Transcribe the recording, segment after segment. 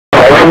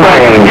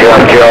Spain,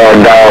 Junkyard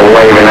dog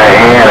waving a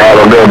hand.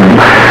 Have a good,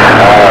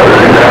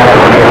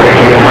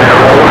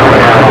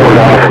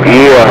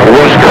 well,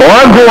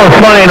 I'm doing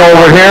fine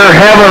over here,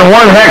 having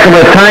one heck of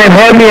a time.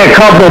 Had me a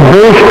couple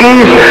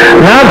brewskis,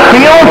 not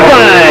feeling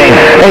fine.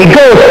 Hey,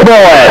 Ghost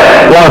Bullet,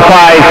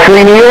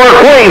 153 New York,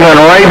 waving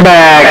right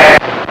back.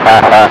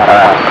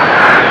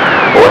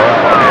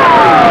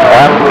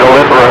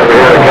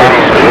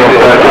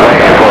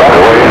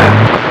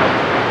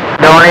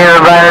 Don't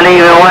everybody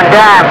leave at one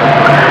time.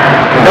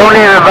 Don't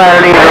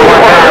everybody leave at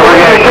one time. We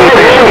gotta keep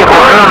it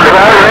skipping.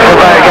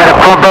 Somebody gotta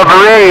pump up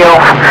the radio.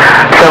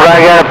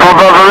 Somebody gotta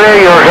pump up the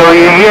radio so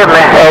you get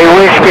me. Hey,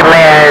 Whiskey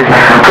Man,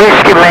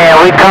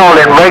 we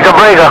calling. Breaker.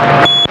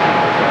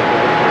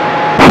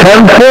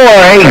 10-4,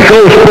 hey,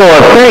 Ghost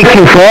Bullet, thank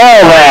you for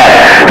all that.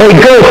 Hey,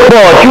 Ghost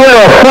Bullet, you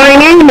have a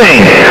fine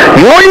evening.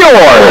 You're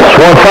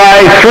yours.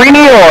 153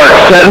 New York,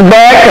 sitting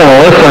back and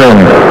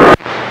listening.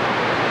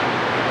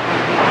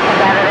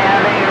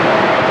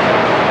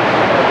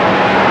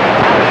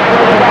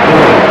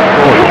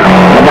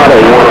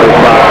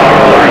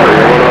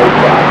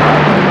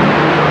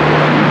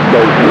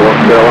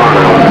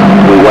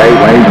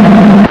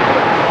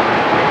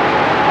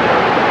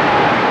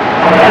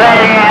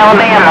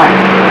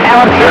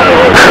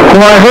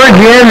 Well, I heard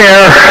you in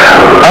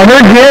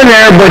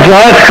there, but you'll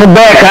have to come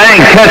back. I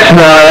ain't catching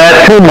none of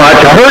that too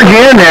much. I heard you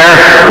in there.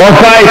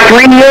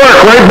 153 New York,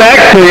 right back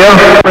to you.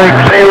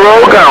 6-0,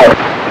 go.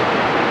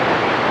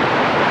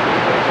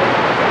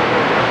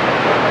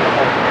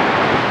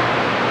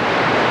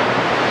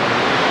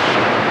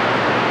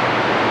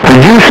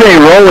 Did you say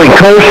roller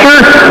coaster?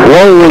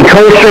 Roller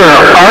coaster in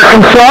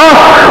Arkansas?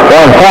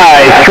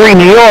 153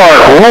 New York,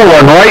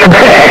 rolling right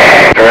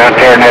back. They're out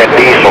there in that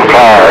diesel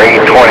car,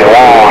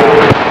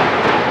 821.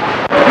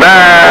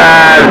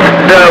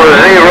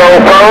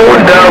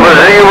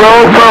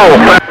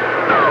 9-0-4-0-4.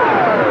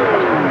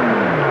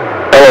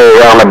 Hello,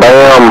 round the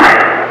bam.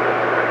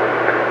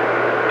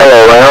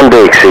 Hello, round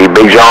Dixie.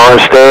 BigJohn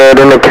Stead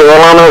in the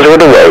Carolinas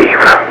with a wave.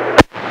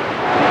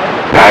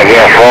 I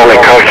guess roller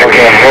coaster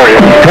can't hear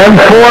you.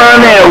 10-4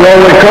 on that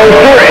roller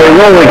coaster. Hey,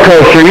 roller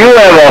coaster, you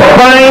have a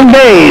fine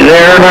day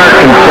there in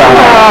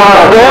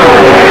Arkansas.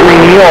 153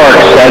 New York,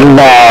 setting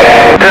back.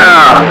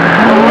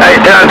 Hey,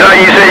 Tom,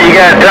 you said you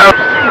got Tom.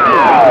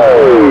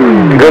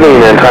 Good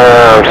evening,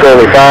 Tom.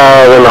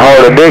 75 in the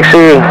heart of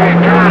Dixie.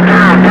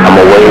 I'm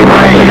gonna wave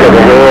my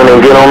hand and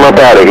get on up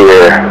out of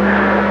here.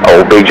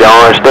 Old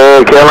BigJohn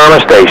Stead, Carolina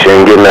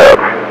Station, getting up.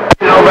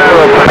 Oh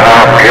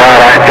God,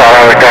 I thought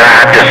I was gonna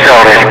have to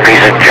sell this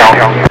piece of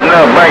junk.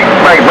 No, break.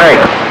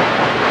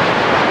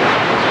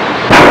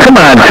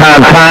 Come on, Tom.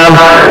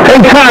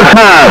 Hey, Tom.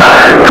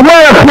 Come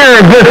on up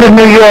here and visit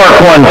New York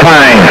one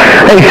time.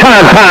 Hey,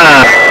 Tom.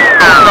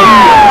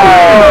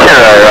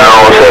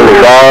 Around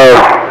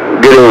 75.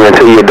 Good evening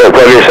to you. Duck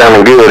You're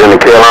sounding good in the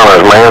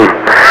Carolinas, man.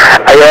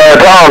 Hey,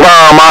 Tom,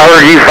 I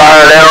heard you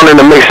fire down in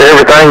the mix of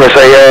everything and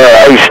say,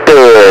 hey,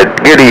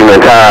 Stud, good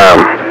evening,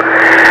 Tom.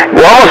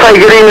 Well, I'll say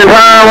good evening,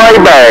 Tom,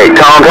 right back.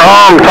 Tom,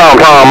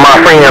 my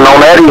friend on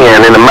that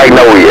end in the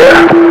Magnolia.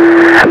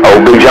 Oh,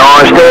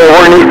 BigJohn Stud,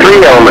 we're in these three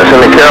elements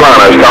in the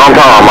Carolinas. Tom,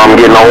 I'm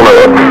getting on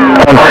up.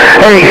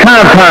 Hey,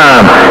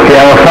 Tom, you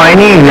have a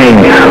fine evening.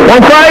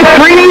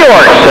 153 New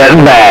York,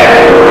 setting back.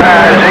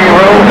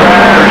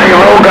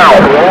 5-0, go.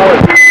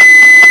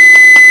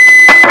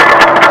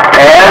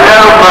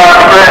 Hello, my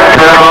friend,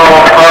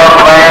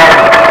 man.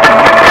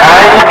 How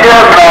you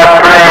doing, my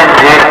friend?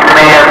 It's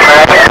me, man.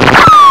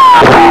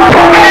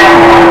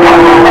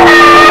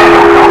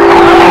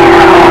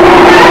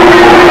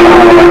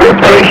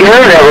 Take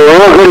care and have a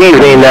real good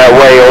evening that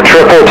way. Oh,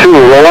 Tripple 2,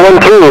 rolling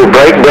through.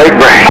 Break. 5-0,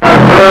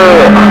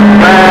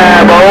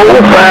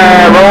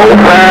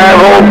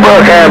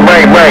 Buckeye,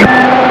 break.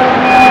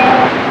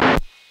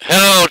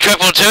 Hello,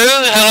 Tripple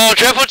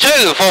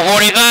 2,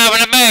 445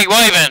 in the bag,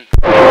 waving.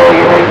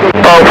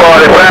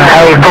 445,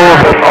 hey,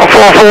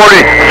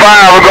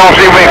 445, we're going to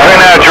see if we can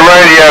clean out your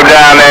radio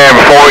down there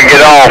before we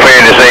get off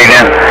here this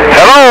evening.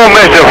 Hello,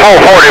 Mr.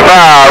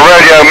 445,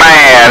 radio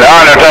man,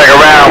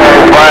 Undertaker around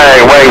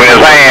Bragg, waving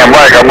his hand,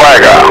 breaker.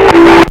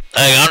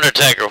 Hey,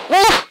 Undertaker,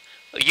 whew,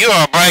 you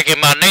are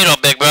breaking my needle,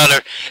 big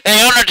brother.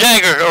 Hey,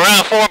 Undertaker,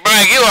 around Fort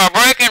Bragg, you are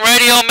breaking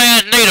Radio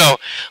Man's needle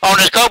on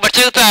this Cobra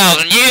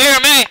 2000. You hear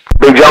me?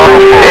 BigJohn,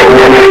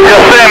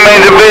 just send me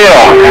the bill.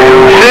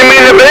 Send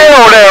me the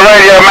bill there,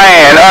 Radio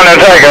Man.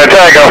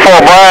 Undertaker,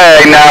 Fort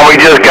Bragg. Now we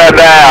just cut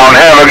down.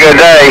 Have a good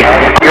day.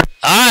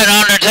 Alright,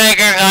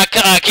 Undertaker, I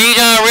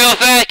keyed out real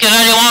fast because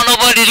I didn't want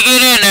nobody to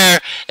get in there.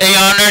 Hey,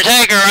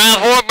 Undertaker,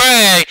 around Fort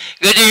Bragg.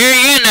 Good to hear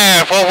you in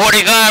there,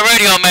 445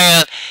 Radio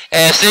Man.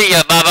 See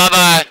ya, bye. We got to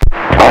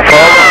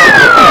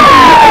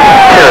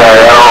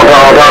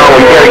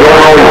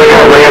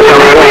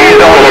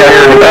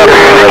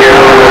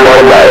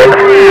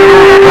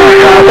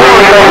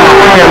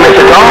go on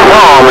Mr.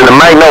 Tom in the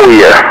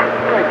Magnolia.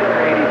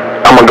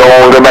 I'm going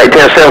to go back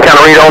 10-7, kind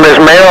of read on this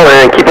mail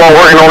and keep on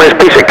working on this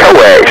piece of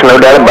coax, no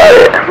doubt about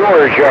it.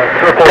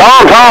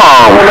 Tom,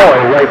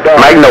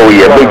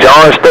 Magnolia,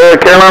 BigJohn Stud,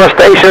 Carolina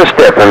Station,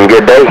 stepping,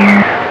 good day.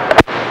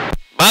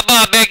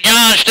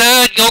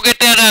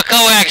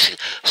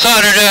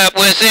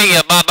 see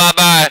you. Bye, bye,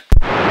 bye.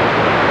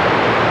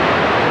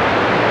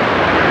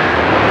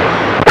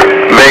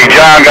 Big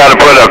John got to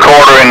put a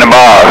quarter in the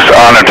box.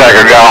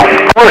 Undertaker, go.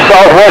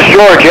 Southwest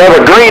Georgia. Have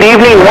a great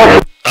evening.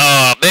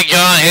 Big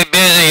John, he's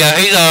busy.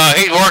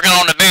 He's working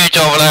on the bench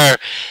over there.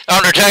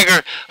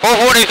 Undertaker,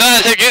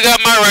 445 said you got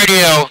my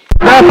radio.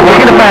 That's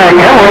taking it back.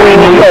 Hello,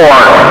 New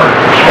York.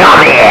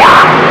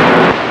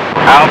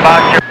 How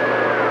about your...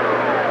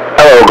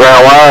 Hello,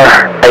 Ground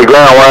Wire. Hey,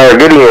 Ground Wire,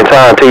 good evening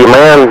time to you,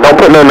 man. Don't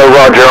put no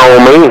Roger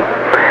on me.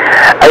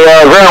 Hey,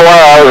 Ground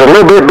Wire, I was a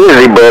little bit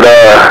busy, but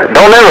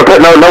don't ever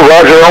put no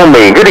Roger on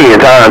me. Good evening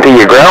time to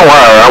you, Ground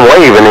Wire. I'm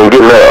waving and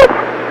getting up.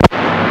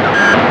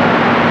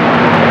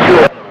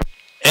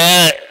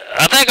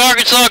 I think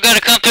Arkansas got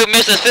to come through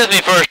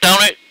Mississippi first,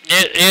 don't it?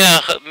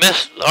 Yeah,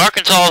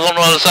 Arkansas is on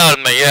the other side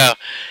of me, yeah.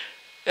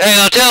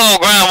 Hey, tell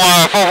old Ground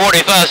Wire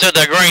 445 said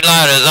the green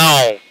light is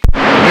on.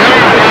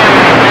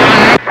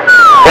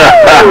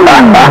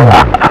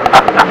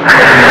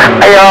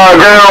 Hey,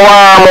 Ground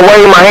Wire, I'm going to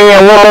wave my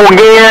hand one more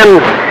again.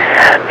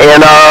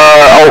 And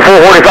on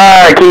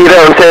 445, keyed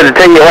up and said to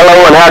tell you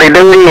hello and howdy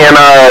doody. And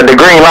the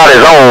green light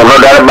is on, no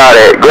doubt about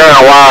it.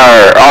 Ground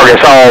Wire,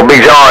 Arkansas,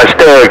 BigJohn,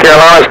 Stud,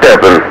 Carolina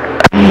stepping.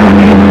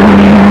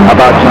 How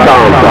about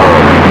Tom?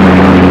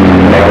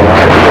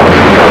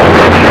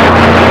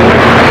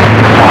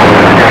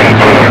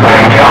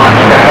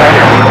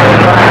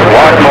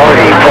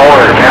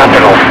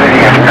 Capital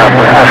City of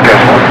Nebraska,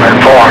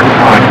 born on.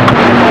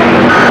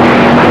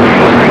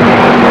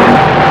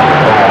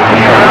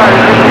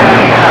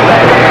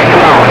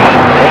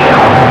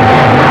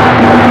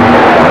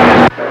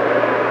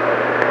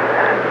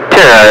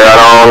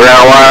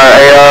 Ground Wire,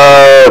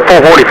 hey,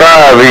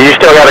 445, you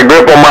still got a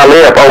grip on my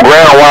lip. Oh,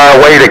 Ground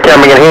Wire, waved a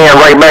coming in hand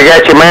right back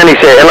at you, man. He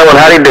said, hello and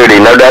howdy doody,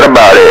 no doubt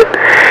about it.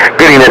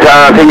 Good evening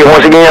time to you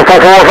once again,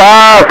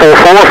 445,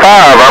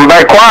 445. I'm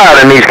back quiet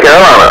in these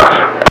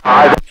Carolinas.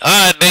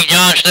 Alright, Big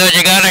John Stud,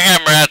 you got a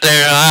hammer out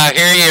there. I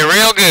hear you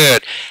real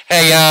good.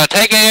 Hey,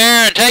 take it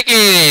here and take it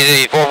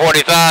easy.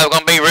 445,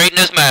 gonna be reading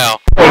this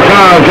mail. 445.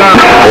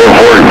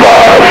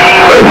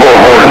 Hey,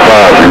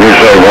 445, can you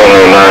say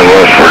 109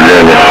 West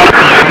Virginia?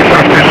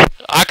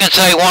 I can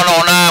say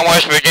 109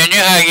 West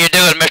Virginia. How you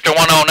doing, Mr.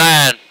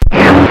 109?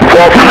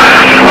 Well,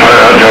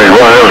 I'll tell you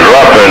what, it was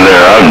rough in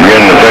there. I was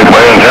beginning to think my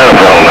antenna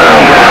fell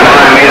down.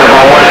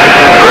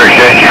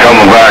 Appreciate you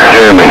coming back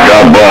to me.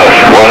 God bless.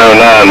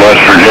 109 West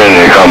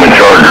Virginia, coming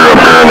Charger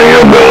up here in the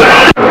hillbilly.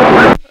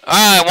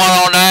 Alright,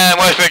 109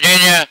 West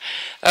Virginia,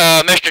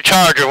 Mr.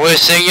 Charger, we'll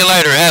see you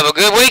later. Have a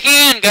good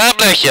weekend. God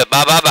bless you.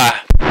 Bye, bye, bye.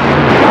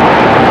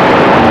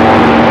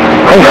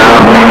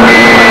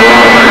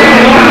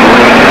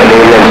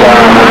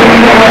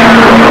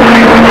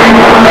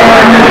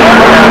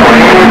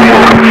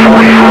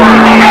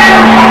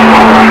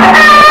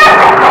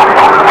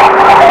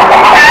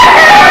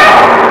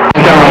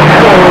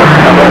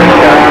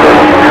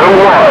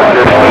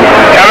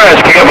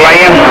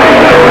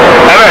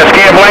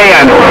 Skip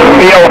land.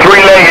 The old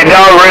three-legged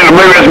dog ready to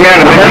move his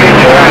man. Ground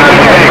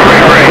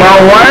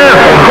Wire,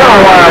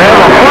 have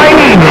a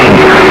fine evening.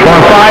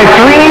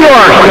 153 New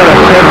York,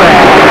 gonna sit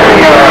back.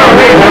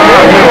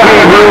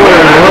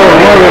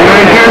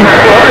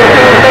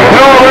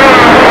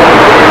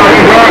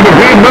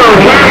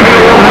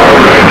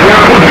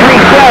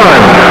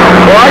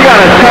 Well, I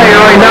gotta tell you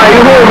right now,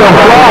 you hold them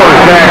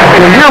flowers back,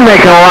 because you're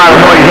making a lot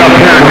of noise up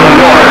here in New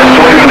York.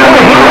 Swinging at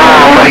the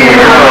long lady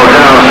girl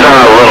down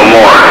south a little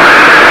more.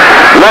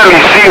 Let me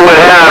see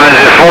what happens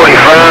at 45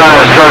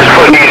 and starts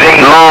putting these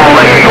 8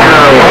 long-legged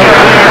girls.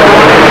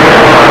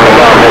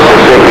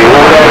 Mississippi.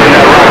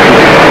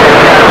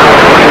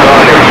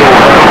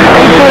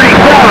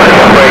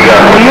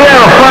 37. You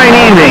have a fine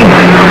evening.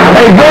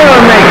 Hey,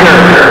 Boilermaker.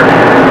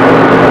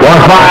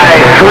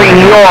 153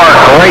 New York,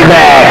 right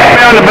back.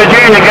 Down to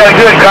Virginia, got a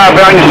good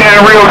compound. You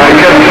stand real good.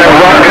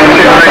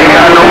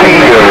 Got no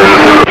ego.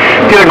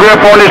 Get a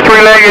grip on this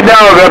three-legged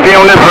dog up here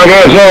on this. I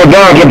guess so,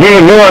 dog. If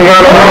you're doing,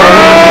 got a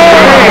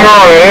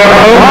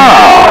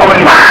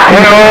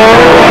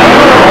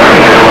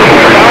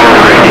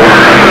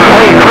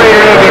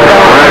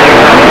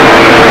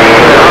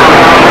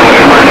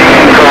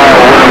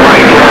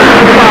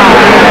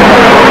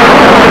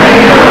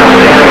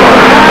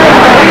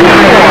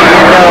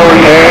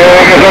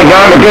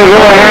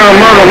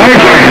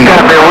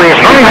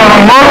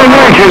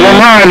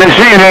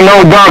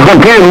no Dr.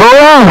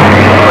 Pitbull.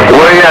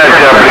 Where you at,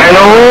 Jeff? An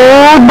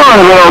old bunch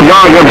of little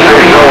Dr.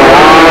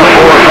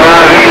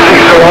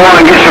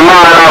 601, get your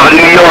mind off of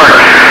New York.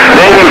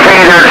 They didn't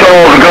pay their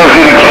toll to go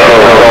through the kids.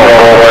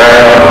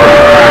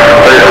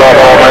 They stop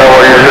on there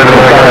where you're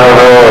sitting there.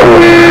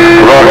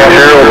 Look, I'm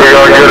sure it'll be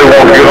all good. It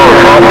won't get on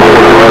the front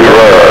board.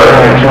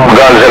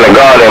 Guns in the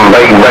garden,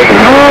 bacon.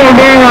 Oh,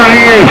 damn,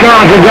 he ain't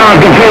talking to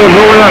Dr.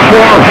 Pitbull. That's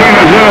 4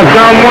 kids in the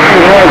somewhere.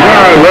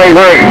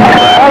 Great.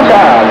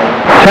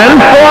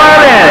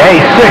 10-4 Hey,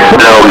 6.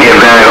 No, get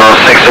back on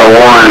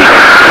 601.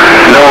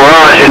 No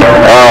rush.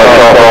 Oh,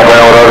 talk on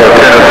down with other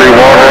Tennessee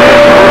water.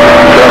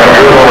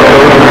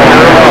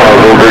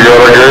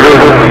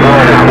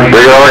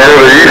 Big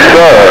alligator east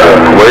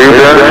side. Wave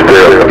down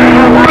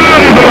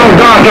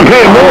have to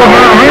pay more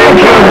than I'm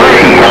answering